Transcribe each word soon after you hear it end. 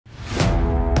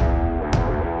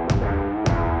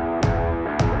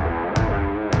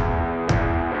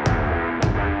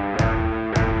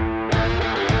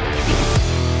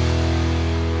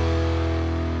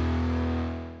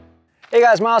Hey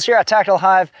guys, Miles here at Tactile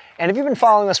Hyve, and if you've been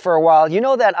following us for a while, you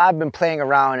know that I've been playing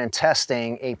around and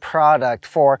testing a product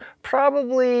for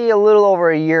probably a little over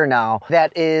a year now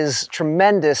that is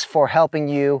tremendous for helping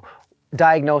you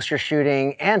diagnose your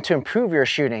shooting and to improve your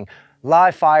shooting,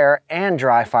 live fire and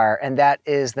dry fire, and that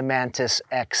is the Mantis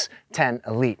X10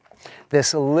 Elite.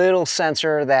 This little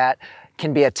sensor that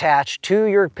can be attached to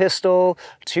your pistol,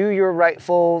 to your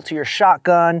rifle, to your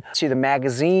shotgun, to the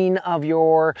magazine of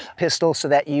your pistol so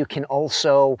that you can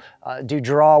also do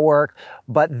draw work.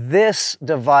 But this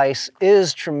device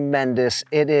is tremendous.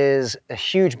 It is a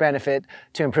huge benefit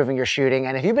to improving your shooting.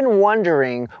 And if you've been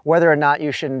wondering whether or not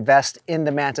you should invest in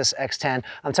the Mantis X10,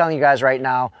 I'm telling you guys right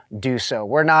now, do so.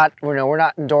 We're not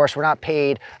endorsed, we're not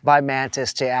paid by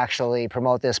Mantis to actually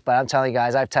promote this, but I'm telling you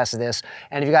guys, I've tested this.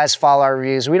 And if you guys follow our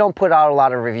reviews, we don't put out a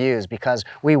lot of reviews because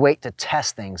we wait to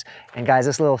test things. And guys,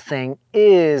 this little thing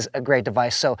is a great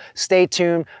device. So stay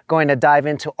tuned, going to dive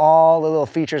into all the little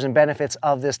features and benefits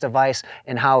of this device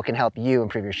and how it can help you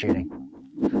improve your shooting.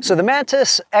 So the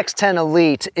Mantis X10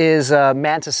 Elite is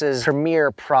Mantis's premier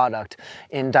product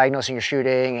in diagnosing your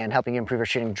shooting and helping you improve your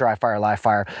shooting, dry fire, live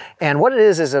fire. And what it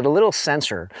is a little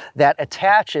sensor that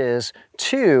attaches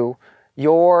to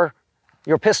your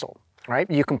pistol. Right?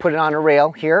 You can put it on a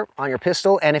rail here on your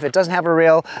pistol, and if it doesn't have a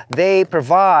rail, they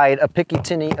provide a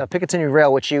Picatinny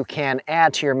rail which you can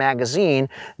add to your magazine.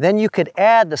 Then you could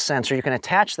add the sensor, you can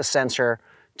attach the sensor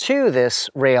to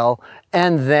this rail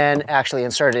and then actually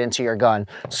insert it into your gun.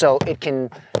 So it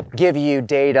can give you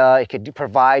data, it could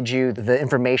provide you the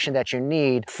information that you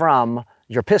need from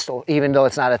your pistol, even though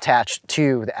it's not attached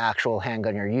to the actual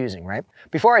handgun you're using, right?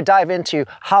 Before I dive into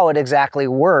how it exactly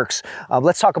works,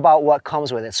 let's talk about what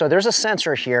comes with it. So there's a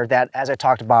sensor here that, as I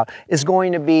talked about, is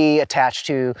going to be attached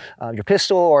to your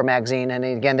pistol or magazine. And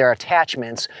again, there are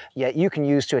attachments that you can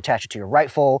use to attach it to your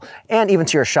rifle and even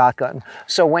to your shotgun.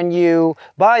 So when you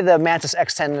buy the Mantis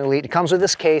X10 Elite, it comes with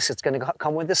this case, it's gonna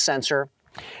come with this sensor.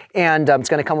 And it's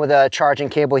going to come with a charging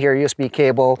cable here, USB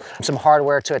cable, some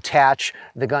hardware to attach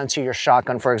the gun to your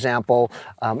shotgun, for example,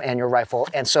 and your rifle.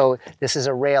 And so this is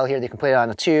a rail here that you can put it on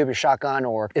a tube, your shotgun,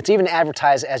 or it's even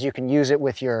advertised as you can use it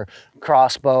with your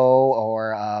crossbow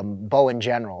or bow in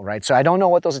general, right? So I don't know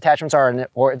what those attachments are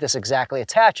or if this exactly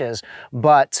attaches,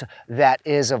 but that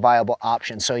is a viable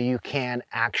option. So you can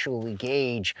actually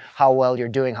gauge how well you're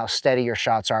doing, how steady your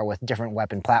shots are with different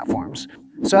weapon platforms.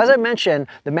 So as I mentioned,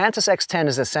 the Mantis X10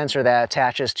 is a sensor that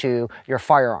attaches to your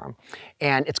firearm.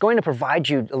 And it's going to provide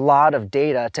you a lot of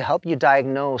data to help you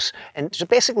diagnose and to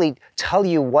basically tell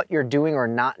you what you're doing or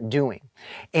not doing.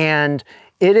 And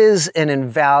it is an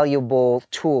invaluable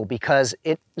tool because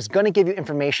it is going to give you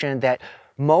information that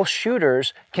most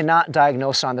shooters cannot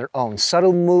diagnose on their own.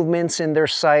 Subtle movements in their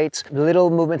sights, little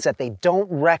movements that they don't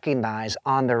recognize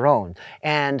on their own.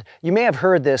 And you may have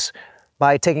heard this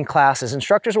by taking classes.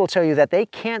 Instructors will tell you that they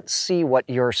can't see what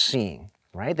you're seeing,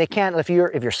 right? They can't if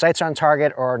your sights are on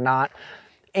target or not.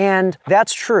 And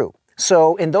that's true.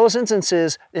 So in those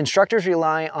instances, instructors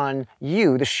rely on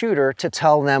you, the shooter, to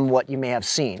tell them what you may have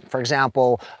seen. For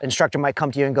example, an instructor might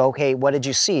come to you and go, okay, what did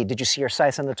you see? Did you see your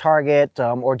sights on the target?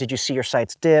 Or did you see your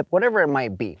sights dip? Whatever it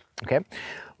might be, okay?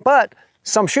 But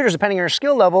some shooters, depending on your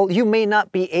skill level, you may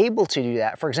not be able to do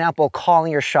that. For example,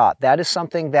 calling your shot. That is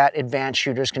something that advanced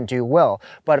shooters can do well.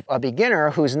 But a beginner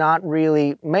who's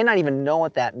may not even know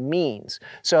what that means.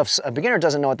 So if a beginner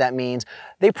doesn't know what that means,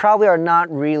 they probably are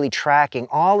not really tracking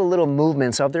all the little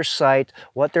movements of their sight,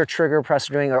 what their trigger press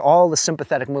are doing, or all the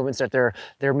sympathetic movements that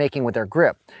they're making with their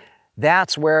grip.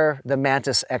 That's where the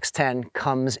Mantis X10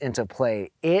 comes into play.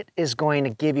 It is going to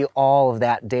give you all of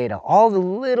that data, all the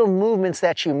little movements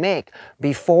that you make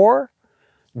before,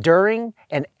 during,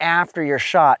 and after your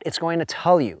shot. It's going to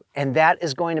tell you, and that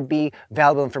is going to be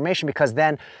valuable information because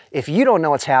then if you don't know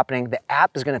what's happening, the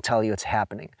app is going to tell you it's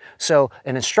happening. So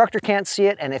an instructor can't see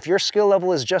it, and if your skill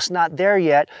level is just not there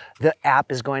yet, the app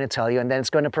is going to tell you, and then it's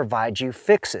going to provide you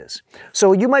fixes.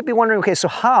 So you might be wondering, okay, so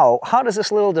how does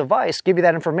this little device give you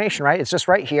that information, right? It's just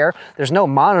right here. There's no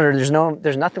monitor,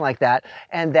 there's nothing like that,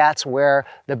 and that's where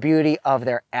the beauty of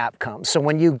their app comes. So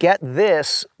when you get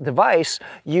this device,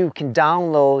 you can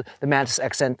download the Mantis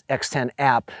X10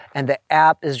 app, and the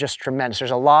app is just tremendous.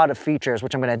 There's a lot of features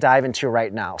which I'm going to dive into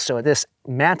right now. So this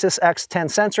Mantis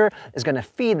X10 sensor is going to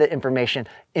feed the information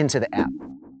into the app.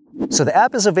 So the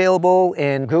app is available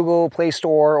in Google Play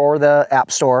Store or the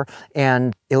App Store,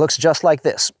 and it looks just like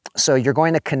this. So you're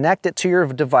going to connect it to your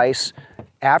device.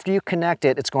 After you connect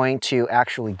it, it's going to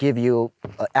actually give you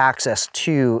access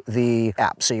to the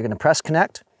app. So you're going to press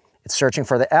connect. It's searching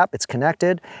for the app, it's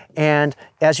connected, and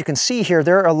as you can see here,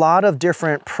 there are a lot of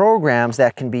different programs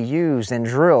that can be used and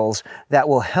drills that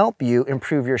will help you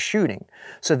improve your shooting.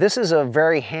 So this is a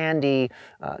very handy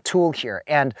tool here,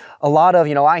 and a lot of,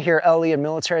 I hear LE and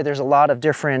military, there's a lot of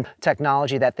different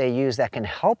technology that they use that can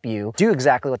help you do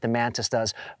exactly what the Mantis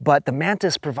does, but the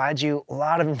Mantis provides you a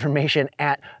lot of information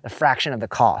at a fraction of the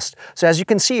cost. So as you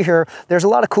can see here, there's a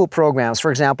lot of cool programs. For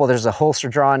example, there's a holster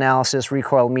draw analysis,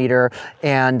 recoil meter,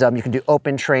 and you can do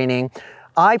open training.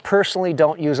 I personally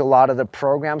don't use a lot of the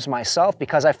programs myself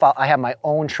because I have my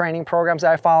own training programs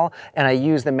that I follow, and I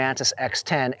use the Mantis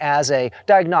X10 as a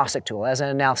diagnostic tool, as an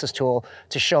analysis tool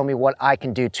to show me what I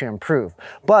can do to improve.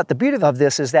 But the beauty of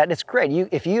this is that it's great.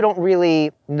 If you don't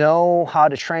really know how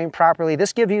to train properly,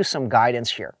 this gives you some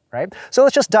guidance here, right? So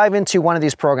let's just dive into one of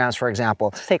these programs, for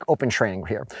example. Let's take open training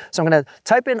here. So I'm going to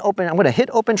type in open, I'm going to hit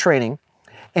open training,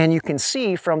 and you can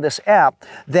see from this app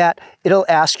that it'll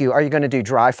ask you, are you going to do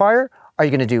dry fire? Are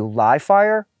you going to do live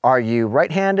fire? Are you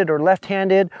right-handed or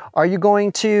left-handed? Are you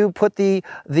going to put the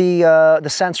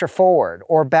sensor forward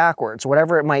or backwards,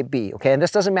 whatever it might be, okay? And this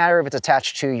doesn't matter if it's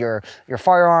attached to your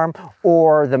firearm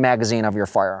or the magazine of your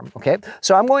firearm, okay?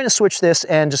 So I'm going to switch this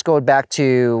and just go back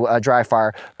to dry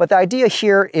fire. But the idea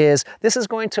here is this is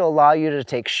going to allow you to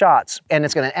take shots, and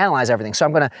it's going to analyze everything. So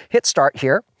I'm going to hit start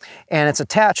here, and it's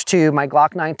attached to my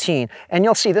Glock 19. And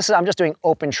you'll see I'm just doing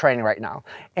open training right now.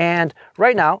 And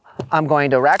right now, I'm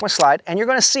going to rack my slide, and you're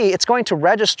going to see it's going to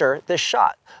register this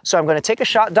shot. So I'm going to take a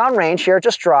shot downrange here,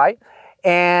 just dry,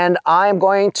 and I'm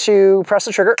going to press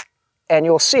the trigger, and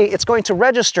you'll see it's going to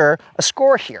register a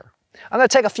score here. I'm going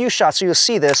to take a few shots so you'll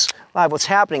see this live, what's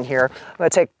happening here. I'm going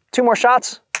to take 2 more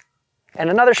shots and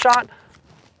another shot.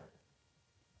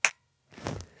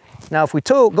 Now, if we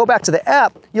go back to the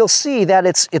app, you'll see that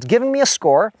it's giving me a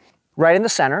score right in the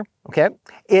center, okay?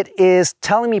 It is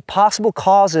telling me possible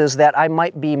causes that I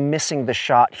might be missing the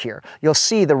shot here. You'll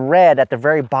see the red at the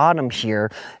very bottom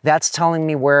here. That's telling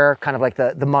me where kind of like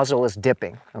the muzzle is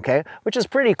dipping, okay? Which is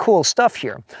pretty cool stuff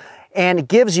here. And it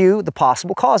gives you the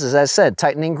possible causes, as I said,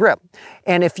 tightening grip.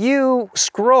 And if you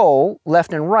scroll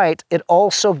left and right, it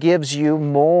also gives you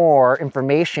more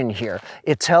information here.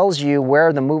 It tells you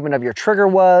where the movement of your trigger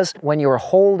was when you were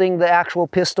holding the actual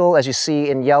pistol, as you see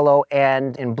in yellow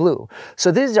and in blue.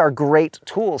 So these are great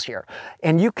tools here.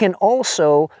 And you can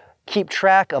also keep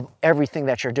track of everything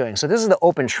that you're doing. So this is the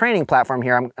open training platform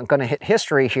here. I'm going to hit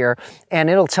history here, and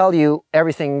it'll tell you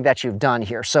everything that you've done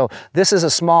here. So this is a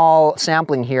small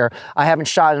sampling here. I haven't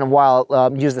shot in a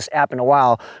while, used this app in a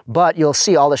while, but you'll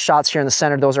see all the shots here in the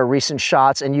center. Those are recent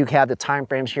shots, and you have the time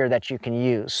frames here that you can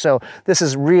use. So this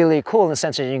is really cool in the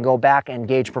sense that you can go back and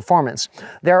gauge performance.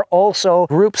 There are also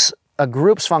a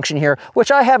groups function here,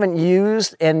 which I haven't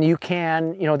used, and you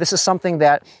can, this is something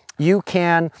that you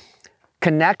can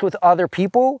connect with other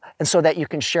people, and so that you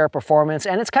can share performance,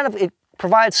 and it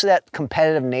provides that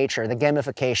competitive nature, the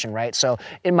gamification, right? So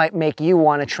it might make you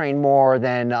want to train more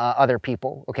than other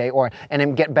people, okay, and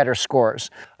then get better scores.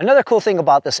 Another cool thing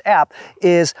about this app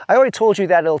is I already told you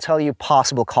that it'll tell you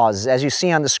possible causes. As you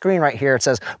see on the screen right here, it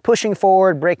says pushing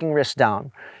forward, breaking wrist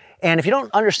down. And if you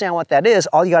don't understand what that is,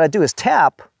 all you got to do is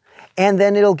tap, and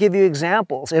then it'll give you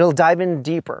examples. It'll dive in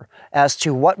deeper as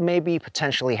to what may be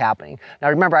potentially happening. Now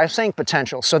remember, I was saying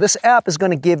potential. So this app is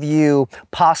going to give you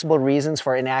possible reasons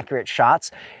for inaccurate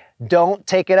shots. Don't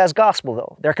take it as gospel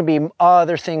though. There can be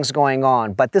other things going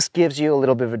on, but this gives you a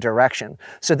little bit of a direction.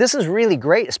 So this is really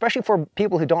great, especially for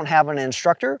people who don't have an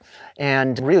instructor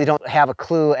and really don't have a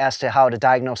clue as to how to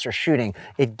diagnose their shooting.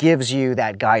 It gives you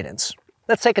that guidance.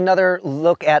 Let's take another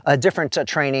look at a different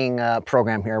training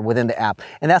program here within the app,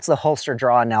 and that's the holster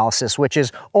draw analysis, which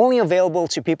is only available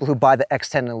to people who buy the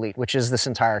X10 Elite, which is this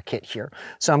entire kit here.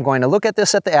 So I'm going to look at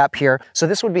this at the app here. So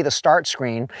this would be the start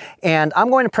screen, and I'm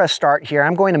going to press start here.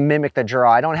 I'm going to mimic the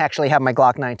draw. I don't actually have my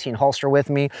Glock 19 holster with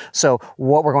me, so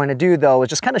what we're going to do though is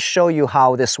just kind of show you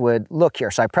how this would look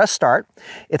here. So I press start.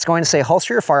 It's going to say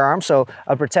holster your firearm, so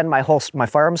I'll pretend my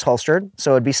firearm's holstered,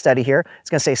 so it'd be steady here. It's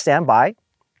going to say stand by.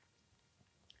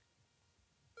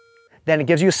 Then it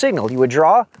gives you a signal. You would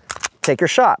draw, take your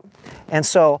shot. And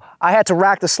so I had to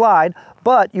rack the slide,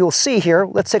 but you'll see here,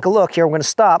 let's take a look here. We're going to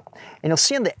stop, and you'll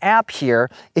see in the app here,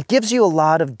 it gives you a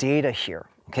lot of data here.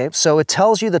 Okay, so it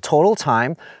tells you the total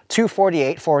time,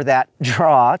 2:48 for that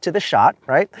draw to the shot,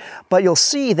 right? But you'll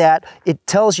see that it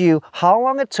tells you how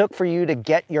long it took for you to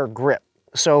get your grip.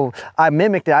 So I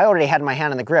mimicked it. I already had my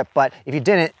hand on the grip, but if you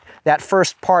didn't, that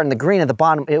first part in the green at the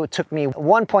bottom, it took me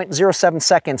 1.07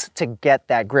 seconds to get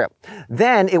that grip.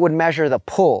 Then it would measure the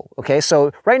pull, okay?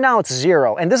 So right now it's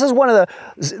 0. And this is one of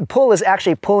the, pull is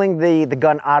actually pulling the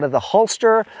gun out of the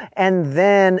holster, and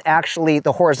then actually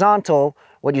the horizontal,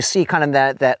 what you see kind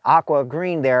of that aqua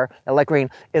green there, that light green,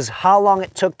 is how long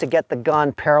it took to get the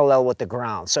gun parallel with the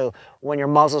ground. So when your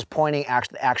muzzle's pointing at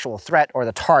the actual threat or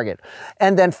the target.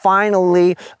 And then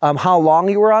finally, how long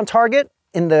you were on target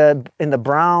in the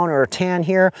brown or tan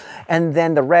here. And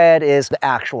then the red is the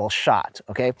actual shot,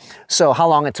 okay? So how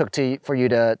long it took for you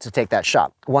to take that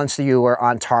shot once you were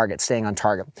on target, staying on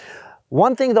target.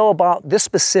 One thing though about this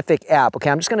specific app, okay,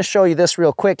 I'm just gonna show you this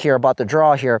real quick here about the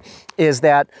draw here, is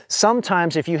that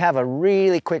sometimes if you have a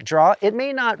really quick draw, it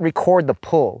may not record the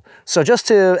pull. So just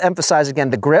to emphasize again,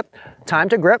 the grip, time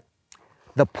to grip,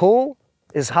 the pull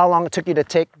is how long it took you to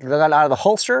take the gun out of the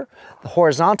holster. The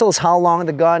horizontal is how long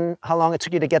it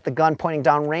took you to get the gun pointing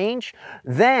down range.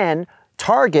 Then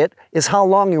target is how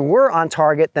long you were on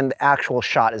target, then the actual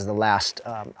shot is the last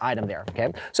item there,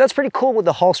 okay? So that's pretty cool with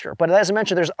the holster. But as I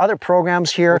mentioned, there's other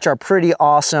programs here which are pretty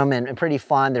awesome and pretty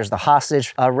fun. There's the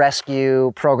hostage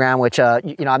rescue program, which,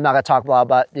 you know, I'm not gonna talk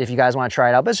about if you guys wanna try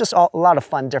it out, but it's just a lot of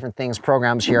fun, different things,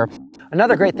 programs here.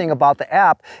 Another great thing about the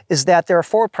app is that there are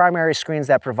 4 primary screens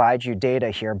that provide you data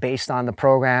here based on the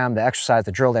program, the exercise,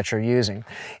 the drill that you're using.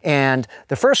 And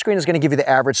the first screen is gonna give you the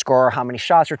average score, how many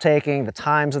shots you're taking, the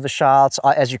times of the shots,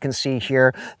 as you can see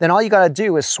here. Then all you gotta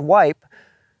do is swipe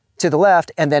to the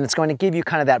left, and then it's going to give you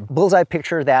kind of that bullseye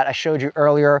picture that I showed you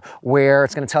earlier, where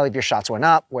it's going to tell you if your shots went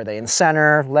up, were they in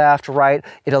center, left, right.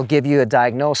 It'll give you a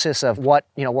diagnosis of what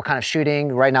kind of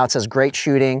shooting. Right now it says great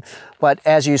shooting, but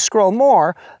as you scroll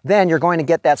more, then you're going to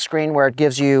get that screen where it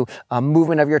gives you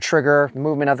movement of your trigger,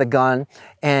 movement of the gun.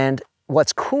 And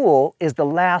what's cool is the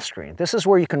last screen. This is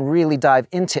where you can really dive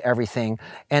into everything.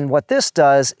 And what this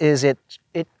does is it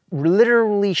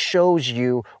literally shows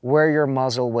you where your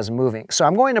muzzle was moving. So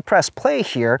I'm going to press play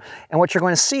here, and what you're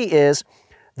going to see is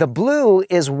the blue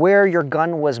is where your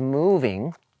gun was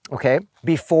moving, okay,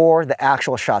 before the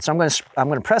actual shot. So I'm going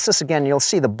to press this again, and you'll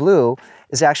see the blue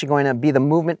is actually going to be the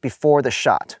movement before the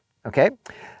shot, okay?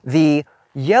 The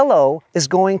yellow is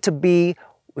going to be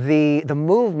the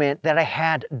movement that I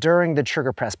had during the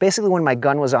trigger press, basically when my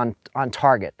gun was on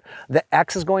target. The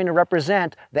X is going to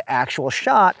represent the actual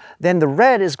shot, then the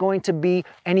red is going to be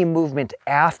any movement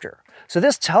after. So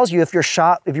this tells you if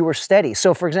you were steady.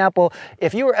 So for example,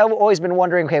 if you were always been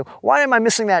wondering, okay, why am I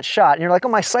missing that shot? And you're like, oh,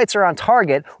 my sights are on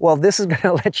target. Well, this is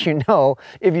gonna let you know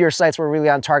if your sights were really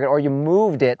on target or you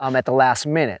moved it at the last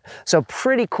minute. So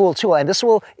pretty cool tool. And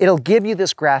it'll give you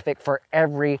this graphic for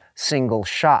every single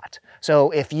shot.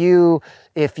 So if you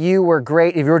were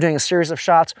great, if you were doing a series of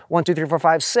shots, 1, 2, 3, 4,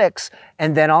 5, 6,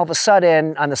 and then all of a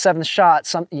sudden on the 7th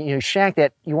shot, you shanked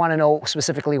it, you want to know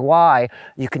specifically why,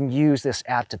 you can use this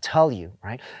app to tell you,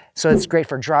 right? So it's great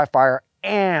for dry fire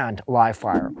and live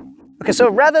fire. Okay,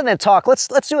 so rather than talk, let's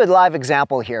do a live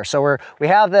example here. So we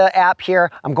have the app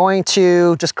here. I'm going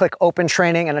to just click open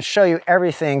training and I'll show you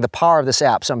everything, the power of this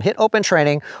app. So I'm hit open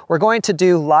training. We're going to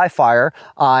do live fire.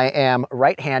 I am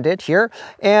right-handed here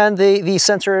and the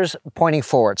sensor is pointing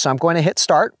forward. So I'm going to hit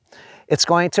start. It's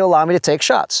going to allow me to take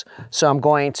shots. So I'm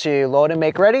going to load and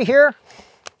make ready here.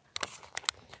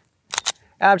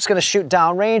 I'm just gonna shoot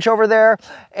down range over there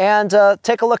and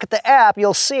take a look at the app.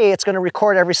 You'll see it's gonna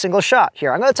record every single shot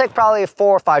here. I'm gonna take probably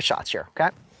 4 or 5 shots here, okay?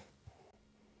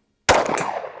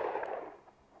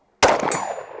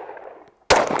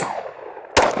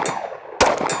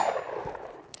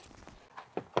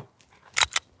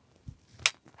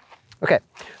 Okay,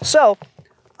 so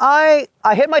I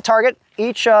hit my target.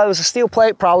 It was a steel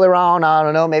plate, probably around, I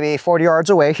don't know, maybe 40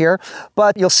 yards away here.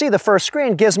 But you'll see the first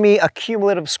screen gives me a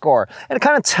cumulative score. And it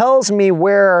kind of tells me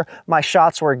where my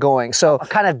shots were going. So I'm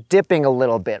kind of dipping a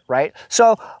little bit, right?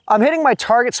 So I'm hitting my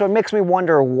target, so it makes me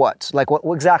wonder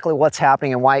exactly what's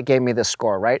happening and why it gave me this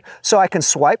score, right? So I can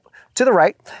swipe to the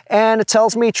right, and it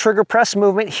tells me trigger press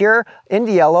movement here in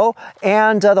yellow,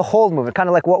 and the hold movement, kind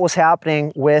of like what was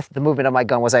happening with the movement of my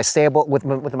gun. Was I stable with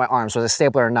my arms? Was I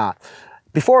stable or not?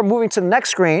 Before moving to the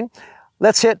next screen,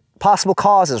 let's hit possible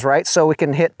causes, right? So we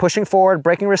can hit pushing forward,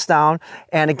 breaking wrist down,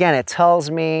 and again, it tells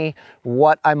me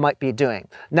what I might be doing.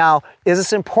 Now, is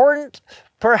this important?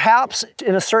 Perhaps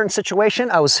in a certain situation,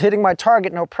 I was hitting my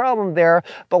target, no problem there,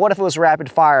 but what if it was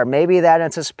rapid fire? Maybe that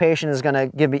anticipation is gonna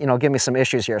give me some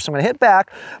issues here. So I'm gonna hit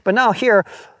back, but now here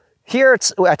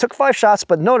I took 5 shots,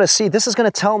 but notice, see, this is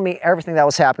gonna tell me everything that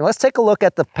was happening. Let's take a look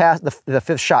at the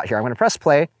 5th shot here. I'm gonna press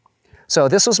play. So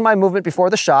this was my movement before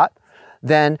the shot.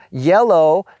 then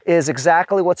yellow is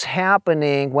exactly what's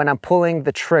happening when I'm pulling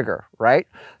the trigger, right?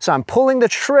 So I'm pulling the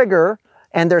trigger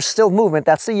and there's still movement,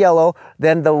 that's the yellow.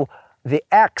 Then the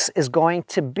X is going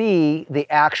to be the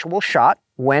actual shot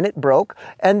when it broke,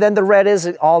 and then the red is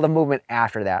all the movement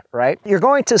after that, right? You're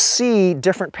going to see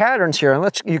different patterns here, and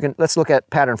let's look at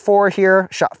pattern 4 here,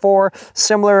 shot 4,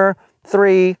 similar,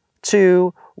 3,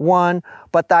 2, 1,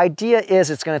 but the idea is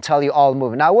it's going to tell you all the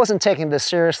movement. Now, I wasn't taking this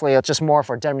seriously, it's just more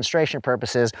for demonstration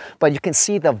purposes, but you can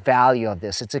see the value of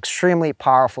this. It's extremely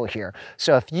powerful here.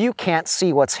 So if you can't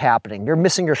see what's happening, you're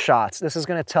missing your shots, this is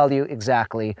going to tell you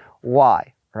exactly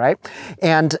why. Right?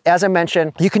 And as I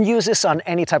mentioned, you can use this on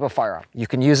any type of firearm. You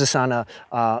can use this on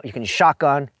you can use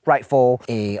shotgun, rifle,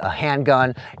 a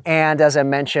handgun. And as I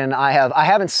mentioned, I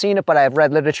haven't seen it, but I have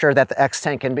read literature that the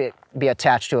X10 can be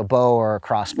attached to a bow or a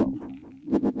crossbow.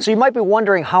 So you might be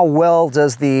wondering, how well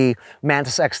does the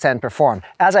Mantis X10 perform?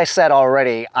 As I said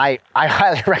already, I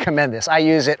highly recommend this. I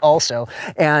use it also.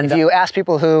 And if you ask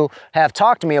people who have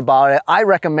talked to me about it, I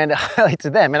recommend it highly to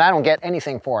them, and I don't get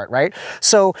anything for it, right?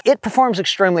 So it performs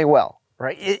extremely well,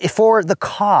 right? For the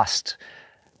cost,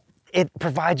 it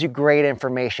provides you great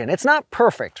information. It's not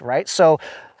perfect, right? So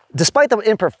despite the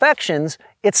imperfections,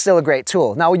 it's still a great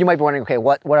tool. Now you might be wondering, okay,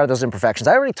 what are those imperfections?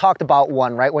 I already talked about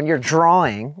one, right? When you're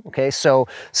drawing, okay, so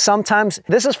sometimes,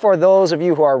 this is for those of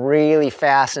you who are really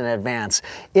fast and advanced,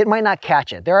 it might not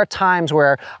catch it. There are times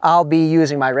where I'll be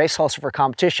using my race holster for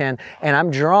competition and I'm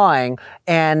drawing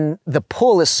and the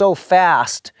pull is so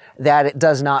fast that it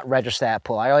does not register that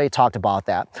pull. I already talked about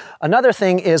that. Another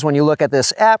thing is when you look at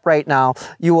this app right now,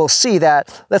 you will see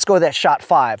that, let's go to that shot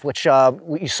 5, which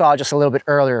you saw just a little bit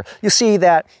earlier. You see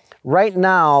that right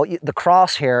now, the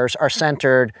crosshairs are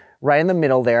centered right in the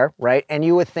middle there, right? And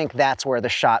you would think that's where the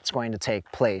shot's going to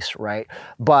take place, right?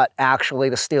 But actually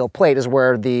the steel plate is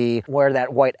where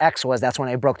that white X was. That's when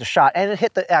I broke the shot and it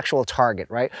hit the actual target,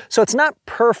 right? So it's not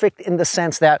perfect in the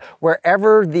sense that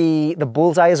wherever the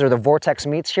bullseye is or the vortex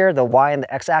meets here, the Y and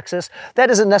the X axis,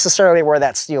 that isn't necessarily where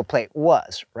that steel plate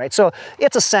was, right? So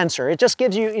it's a sensor. It just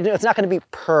gives you, it's not going to be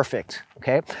perfect,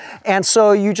 okay? And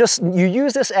so you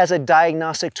use this as a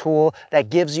diagnostic tool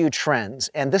that gives you trends.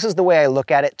 And this is the way I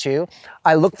look at it too.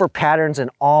 I look for patterns in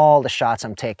all the shots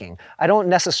I'm taking. I don't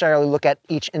necessarily look at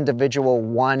each individual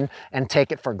one and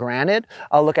take it for granted.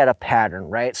 I'll look at a pattern,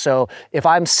 right? So if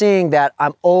I'm seeing that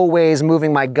I'm always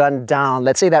moving my gun down,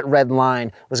 let's say that red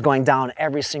line was going down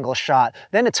every single shot,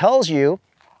 then it tells you,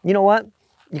 you know what?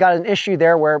 You got an issue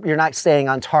there where you're not staying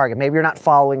on target. Maybe you're not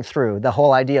following through. The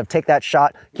whole idea of take that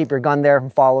shot, keep your gun there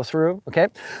and follow through, okay?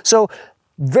 So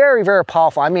very, very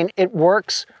powerful. I mean, it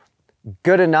works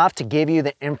good enough to give you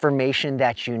the information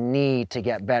that you need to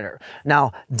get better.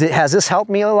 Now, has this helped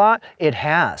me a lot? It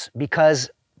has, because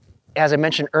as I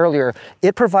mentioned earlier,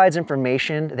 it provides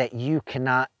information that you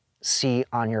cannot see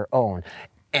on your own.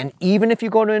 And even if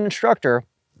you go to an instructor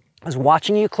who's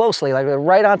watching you closely, like they're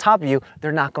right on top of you,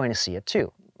 they're not going to see it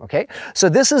too. Okay, so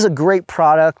this is a great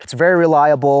product. It's very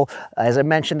reliable. As I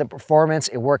mentioned, the performance,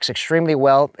 it works extremely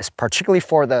well, particularly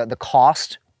for the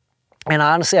cost. And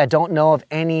honestly, I don't know of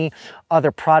any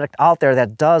other product out there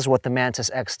that does what the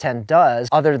Mantis X10 does,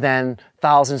 other than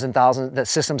thousands and thousands, the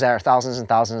systems that are thousands and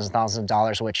thousands and thousands of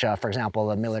dollars, which, for example,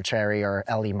 the military or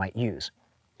LE might use.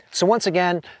 So once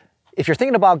again, if you're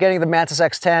thinking about getting the Mantis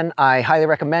X10, I highly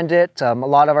recommend it. A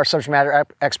lot of our subject matter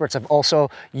experts have also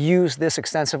used this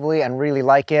extensively and really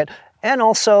like it. And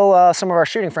also some of our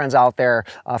shooting friends out there,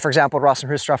 for example, Ross and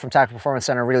Hustra from Tactical Performance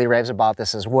Center really raves about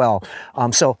this as well.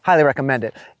 So highly recommend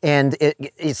it. And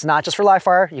it's not just for live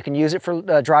fire. You can use it for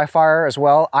dry fire as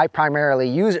well. I primarily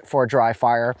use it for dry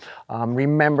fire.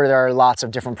 Remember, there are lots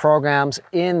of different programs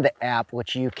in the app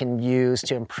which you can use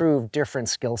to improve different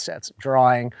skill sets,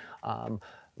 drawing,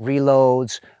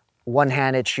 reloads,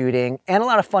 one-handed shooting, and a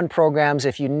lot of fun programs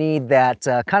if you need that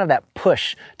kind of that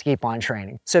push to keep on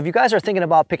training. So if you guys are thinking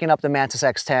about picking up the Mantis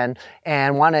X10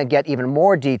 and want to get even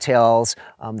more details,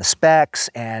 the specs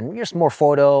and just more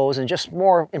photos and just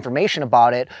more information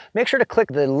about it, make sure to click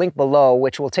the link below,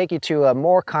 which will take you to a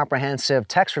more comprehensive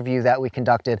text review that we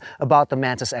conducted about the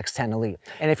Mantis X10 Elite.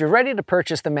 And if you're ready to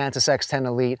purchase the Mantis X10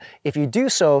 Elite, if you do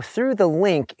so through the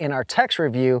link in our text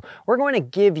review, we're going to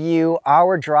give you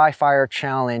our dry fire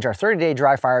challenge, our 30-day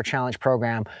dry fire challenge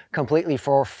program completely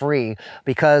for free,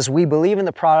 because we believe in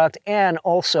the product, and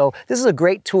also this is a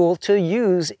great tool to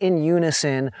use in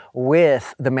unison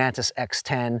with the Mantis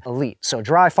X10 Elite. So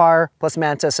dry fire plus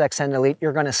Mantis X10 Elite,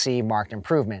 you're going to see marked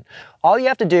improvement. All you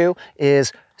have to do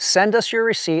is send us your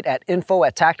receipt at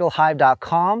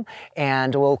info@tactilehyve.com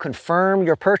and we'll confirm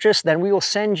your purchase. Then we will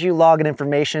send you login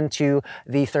information to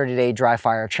the 30-day dry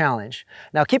fire challenge.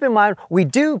 Now keep in mind, we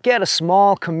do get a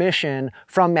small commission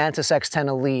from Mantis X10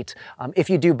 Elite if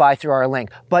you do buy through our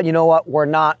link. But you know what?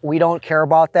 We don't care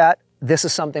about that. This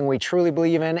is something we truly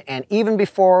believe in, and even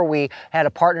before we had a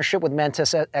partnership with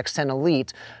Mantis X10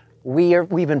 Elite,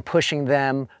 we've been pushing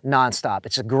them nonstop.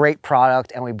 It's a great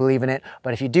product and we believe in it.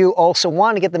 But if you do also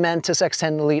want to get the Mantis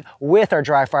X10 Elite with our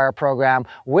dry fire program,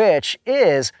 which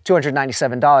is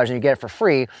 $297 and you get it for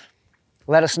free,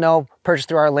 let us know, purchase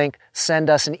through our link, send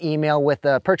us an email with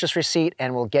the purchase receipt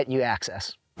and we'll get you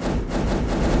access.